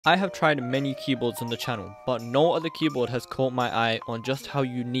I have tried many keyboards on the channel, but no other keyboard has caught my eye on just how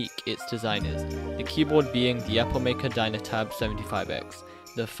unique its design is. The keyboard being the Epomaker Dynatab 75x.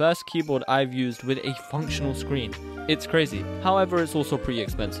 The first keyboard I've used with a functional screen. It's crazy, however it's also pretty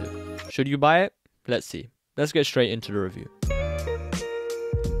expensive. Should you buy it? Let's see. Let's get straight into the review.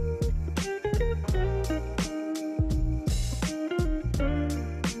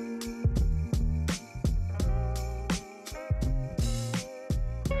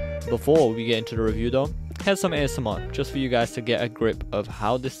 Before we get into the review though, here's some ASMR just for you guys to get a grip of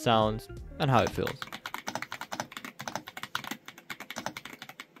how this sounds and how it feels.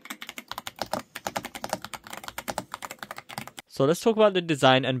 So let's talk about the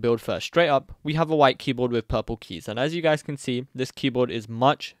design and build first. Straight up, we have a white keyboard with purple keys, and as you guys can see, this keyboard is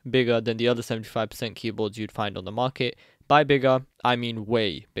much bigger than the other 75% keyboards you'd find on the market. By bigger, I mean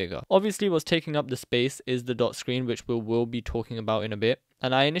way bigger. Obviously, what's taking up the space is the dot screen, which we will be talking about in a bit.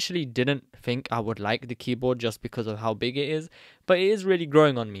 And I initially didn't think I would like the keyboard just because of how big it is, but it is really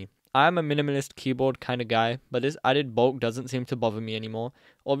growing on me. I am a minimalist keyboard kind of guy, but this added bulk doesn't seem to bother me anymore.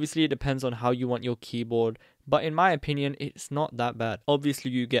 Obviously, it depends on how you want your keyboard, but in my opinion, it's not that bad. Obviously,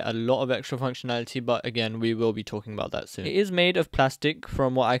 you get a lot of extra functionality, but again, we will be talking about that soon. It is made of plastic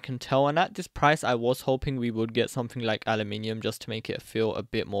from what I can tell, and at this price, I was hoping we would get something like aluminium just to make it feel a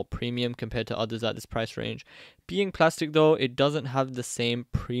bit more premium compared to others at this price range. Being plastic though, it doesn't have the same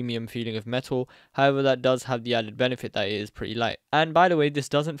premium feeling of metal, however that does have the added benefit that it is pretty light. And by the way, this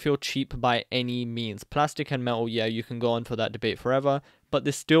doesn't feel cheap by any means. Plastic and metal, yeah, you can go on for that debate forever, but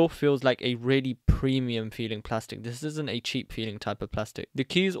this still feels like a really premium feeling plastic. This isn't a cheap feeling type of plastic. The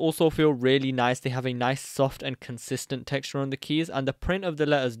keys also feel really nice. They have a nice soft and consistent texture on the keys, and the print of the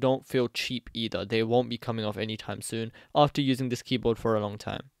letters don't feel cheap either. They won't be coming off anytime soon after using this keyboard for a long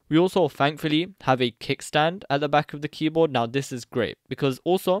time. We also thankfully have a kickstand at the back of the keyboard. Now this is great because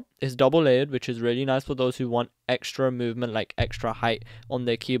also it's double layered, which is really nice for those who want extra movement, like extra height on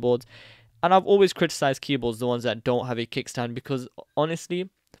their keyboards. And I've always criticized keyboards, the ones that don't have a kickstand, because honestly,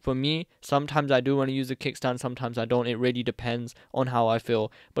 for me, sometimes I do want to use a kickstand, sometimes I don't. It really depends on how I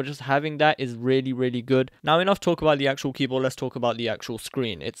feel. But just having that is really, really good. Now, enough talk about the actual keyboard. Let's talk about the actual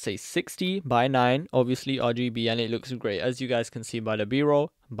screen. It's a 60 by 9, obviously RGB, and it looks great, as you guys can see by the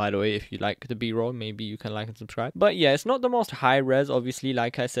B-roll. By the way, if you like the B-roll, maybe you can like and subscribe. But yeah, it's not the most high res, obviously,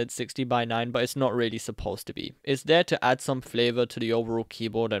 like I said, 60 by 9, but it's not really supposed to be. It's there to add some flavor to the overall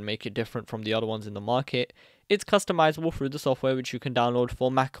keyboard and make it different from the other ones in the market. It's customizable through the software, which you can download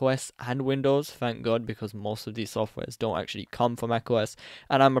for macOS and Windows, thank God, because most of these softwares don't actually come for macOS,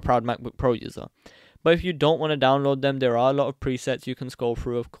 and I'm a proud MacBook Pro user. But if you don't want to download them, there are a lot of presets you can scroll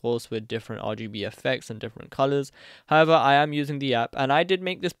through, of course, with different RGB effects and different colors. However, I am using the app, and I did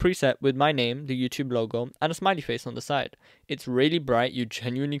make this preset with my name, the YouTube logo, and a smiley face on the side. It's really bright, you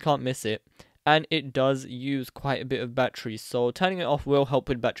genuinely can't miss it. And it does use quite a bit of battery, so turning it off will help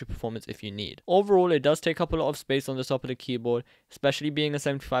with battery performance if you need. Overall, it does take up a lot of space on the top of the keyboard, especially being a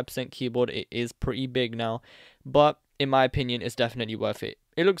 75% keyboard. It is pretty big now, but in my opinion, it's definitely worth it.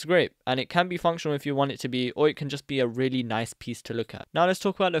 It looks great, and it can be functional if you want it to be, or it can just be a really nice piece to look at. Now let's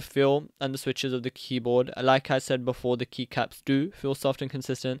talk about the feel and the switches of the keyboard. Like I said before, the keycaps do feel soft and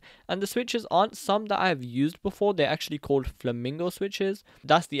consistent, and the switches aren't some that I have used before. They're actually called flamingo switches.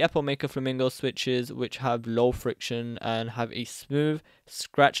 That's the Epomaker flamingo switches, which have low friction and have a smooth,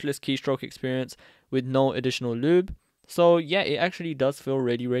 scratchless keystroke experience with no additional lube. So yeah, it actually does feel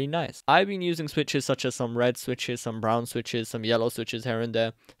really, really nice. I've been using switches such as some red switches, some brown switches, some yellow switches here and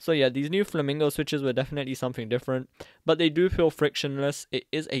there. So yeah, these new flamingo switches were definitely something different, but they do feel frictionless. It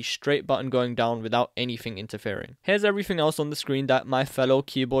is a straight button going down without anything interfering. Here's everything else on the screen that my fellow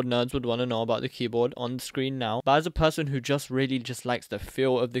keyboard nerds would want to know about the keyboard on the screen now. But as a person who really just likes the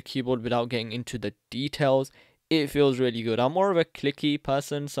feel of the keyboard without getting into the details, it feels really good. I'm more of a clicky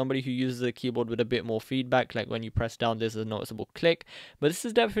person, somebody who uses the keyboard with a bit more feedback, like when you press down there's a noticeable click, but this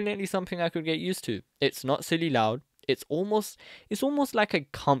is definitely something I could get used to. It's not silly loud. It's almost like a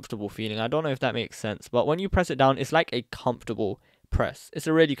comfortable feeling. I don't know if that makes sense, but when you press it down, it's like a comfortable press. It's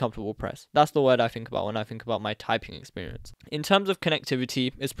a really comfortable press. That's the word I think about when I think about my typing experience. In terms of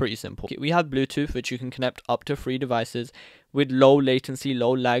connectivity, it's pretty simple. We have Bluetooth, which you can connect up to 3 devices with low latency,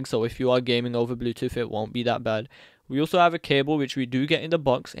 low lag, so if you are gaming over Bluetooth, it won't be that bad. We also have a cable, which we do get in the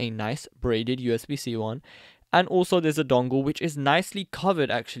box, a nice braided USB-C one. And also there's a dongle, which is nicely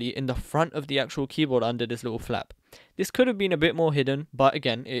covered actually in the front of the actual keyboard under this little flap. This could have been a bit more hidden, but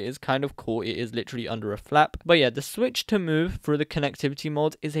again, it is kind of cool. It is literally under a flap. But yeah, the switch to move through the connectivity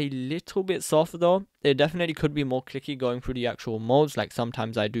modes is a little bit soft though. It definitely could be more clicky going through the actual modes. Like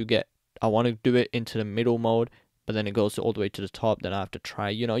sometimes I want to do it into the middle mode, but then it goes all the way to the top, then I have to try,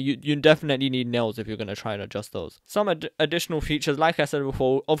 you know, you definitely need nails if you're going to try and adjust those. Some additional features, like I said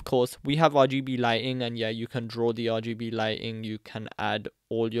before, of course, we have RGB lighting, and yeah, you can draw the RGB lighting, you can add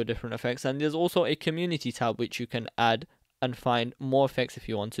all your different effects, and there's also a community tab which you can add and find more effects if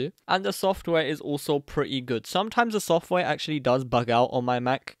you want to. And the software is also pretty good. Sometimes the software actually does bug out on my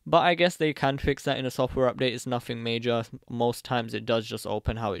Mac, but I guess they can fix that in a software update. It's nothing major. Most times it does just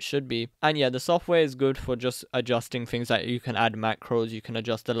open how it should be. And yeah, the software is good for just adjusting things, like you can add macros, you can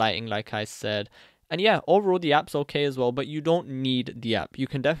adjust the lighting like I said. And yeah, overall the app's okay as well, but you don't need the app. You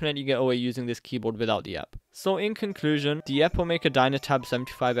can definitely get away using this keyboard without the app. So in conclusion, the Epomaker Dynatab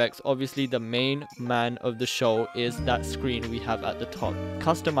 75x, obviously the main man of the show is that screen we have at the top.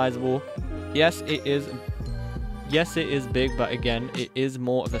 Customizable. Yes, it is big, but again, it is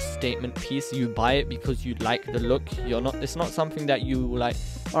more of a statement piece. You buy it because you like the look. It's not something that you like,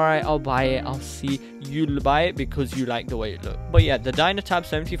 all right, I'll buy it, I'll see. You buy it because you like the way it looks. But yeah, the Dynatab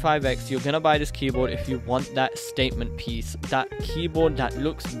 75x, you're gonna buy this keyboard if you want that statement piece, that keyboard that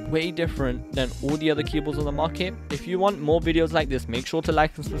looks way different than all the other keyboards on the market. If you want more videos like this, make sure to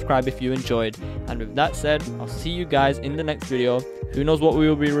like and subscribe if you enjoyed. And with that said, I'll see you guys in the next video. Who knows what we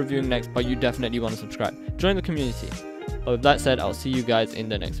will be reviewing next, but you definitely want to subscribe. Join the community. But with that said, I'll see you guys in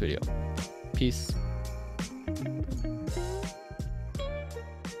the next video. Peace.